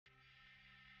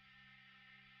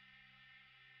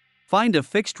Find a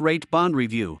fixed rate bond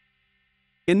review.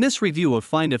 In this review of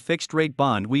Find a Fixed Rate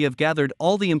Bond, we have gathered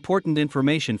all the important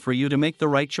information for you to make the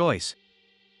right choice.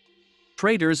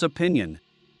 Trader's opinion.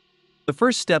 The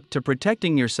first step to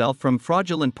protecting yourself from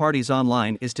fraudulent parties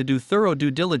online is to do thorough due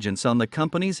diligence on the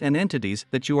companies and entities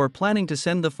that you are planning to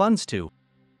send the funds to.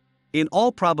 In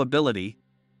all probability,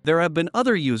 there have been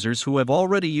other users who have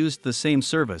already used the same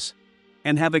service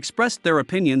and have expressed their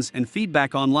opinions and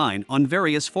feedback online on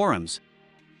various forums.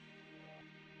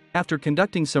 After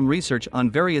conducting some research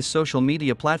on various social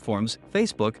media platforms,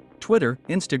 Facebook, Twitter,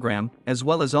 Instagram, as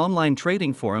well as online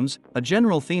trading forums, a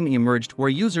general theme emerged where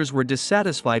users were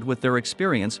dissatisfied with their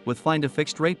experience with Find a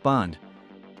Fixed Rate Bond.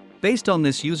 Based on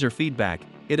this user feedback,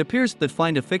 it appears that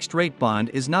Find a Fixed Rate Bond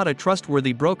is not a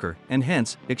trustworthy broker, and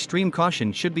hence, extreme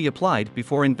caution should be applied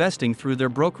before investing through their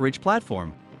brokerage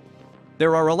platform.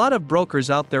 There are a lot of brokers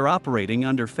out there operating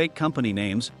under fake company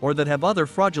names or that have other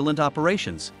fraudulent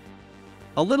operations.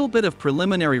 A little bit of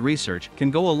preliminary research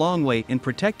can go a long way in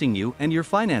protecting you and your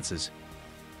finances.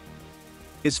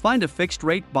 Is Find a Fixed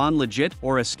Rate Bond legit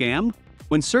or a scam?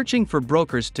 When searching for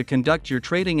brokers to conduct your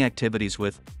trading activities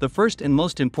with, the first and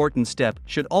most important step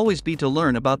should always be to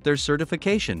learn about their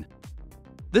certification.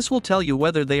 This will tell you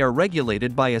whether they are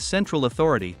regulated by a central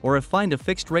authority or if Find a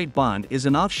Fixed Rate Bond is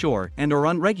an offshore and/or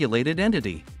unregulated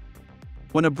entity.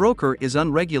 When a broker is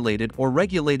unregulated or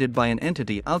regulated by an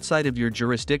entity outside of your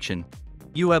jurisdiction,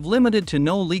 you have limited to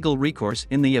no legal recourse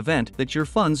in the event that your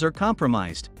funds are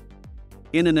compromised.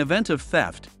 In an event of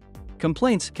theft,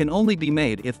 complaints can only be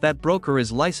made if that broker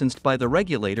is licensed by the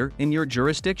regulator in your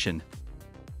jurisdiction.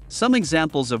 Some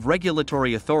examples of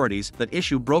regulatory authorities that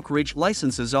issue brokerage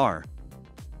licenses are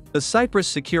the Cyprus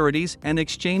Securities and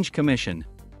Exchange Commission,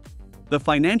 the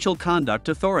Financial Conduct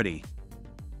Authority,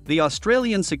 the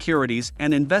Australian Securities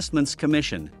and Investments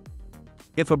Commission.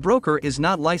 If a broker is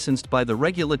not licensed by the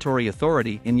regulatory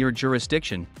authority in your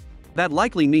jurisdiction, that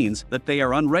likely means that they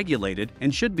are unregulated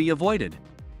and should be avoided.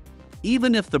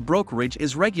 Even if the brokerage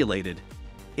is regulated,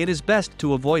 it is best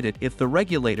to avoid it if the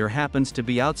regulator happens to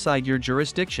be outside your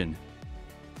jurisdiction.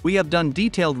 We have done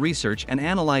detailed research and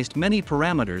analyzed many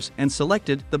parameters and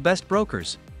selected the best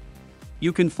brokers.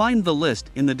 You can find the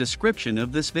list in the description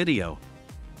of this video.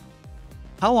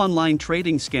 How online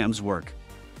trading scams work.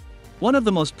 One of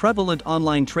the most prevalent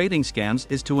online trading scams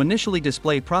is to initially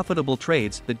display profitable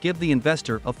trades that give the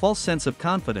investor a false sense of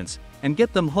confidence and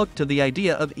get them hooked to the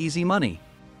idea of easy money.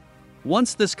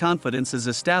 Once this confidence is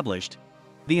established,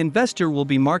 the investor will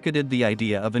be marketed the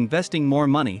idea of investing more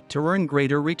money to earn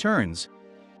greater returns.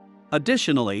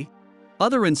 Additionally,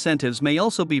 other incentives may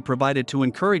also be provided to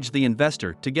encourage the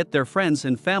investor to get their friends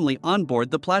and family on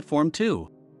board the platform too.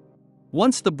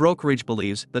 Once the brokerage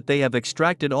believes that they have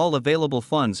extracted all available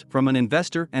funds from an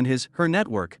investor and his/her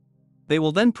network, they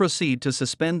will then proceed to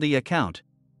suspend the account,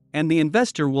 and the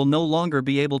investor will no longer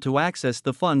be able to access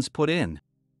the funds put in.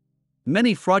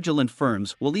 Many fraudulent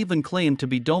firms will even claim to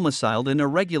be domiciled in a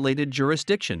regulated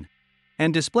jurisdiction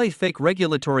and display fake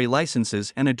regulatory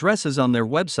licenses and addresses on their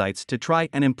websites to try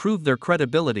and improve their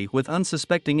credibility with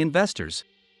unsuspecting investors.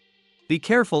 Be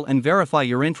careful and verify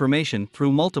your information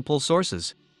through multiple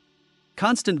sources.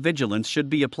 Constant vigilance should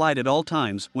be applied at all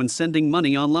times when sending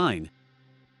money online.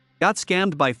 Got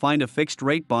scammed by Find a Fixed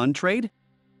Rate Bond trade?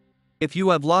 If you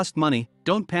have lost money,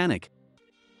 don't panic.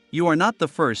 You are not the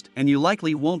first and you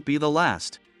likely won't be the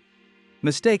last.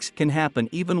 Mistakes can happen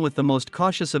even with the most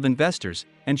cautious of investors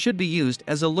and should be used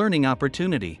as a learning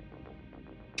opportunity.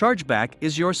 Chargeback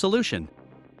is your solution.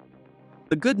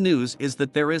 The good news is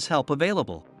that there is help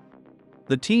available.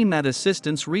 The team at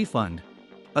Assistance Refund,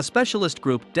 a specialist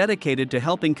group dedicated to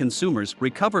helping consumers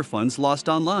recover funds lost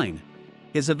online,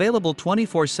 is available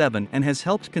 24/7 and has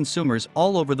helped consumers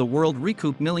all over the world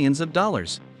recoup millions of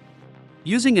dollars.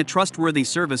 Using a trustworthy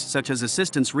service such as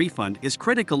Assistance Refund is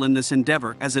critical in this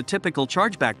endeavor, as a typical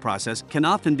chargeback process can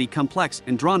often be complex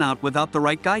and drawn out without the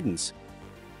right guidance.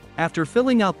 After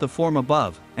filling out the form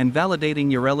above and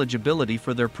validating your eligibility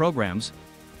for their programs,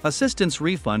 Assistance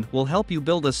Refund will help you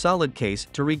build a solid case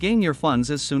to regain your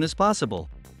funds as soon as possible.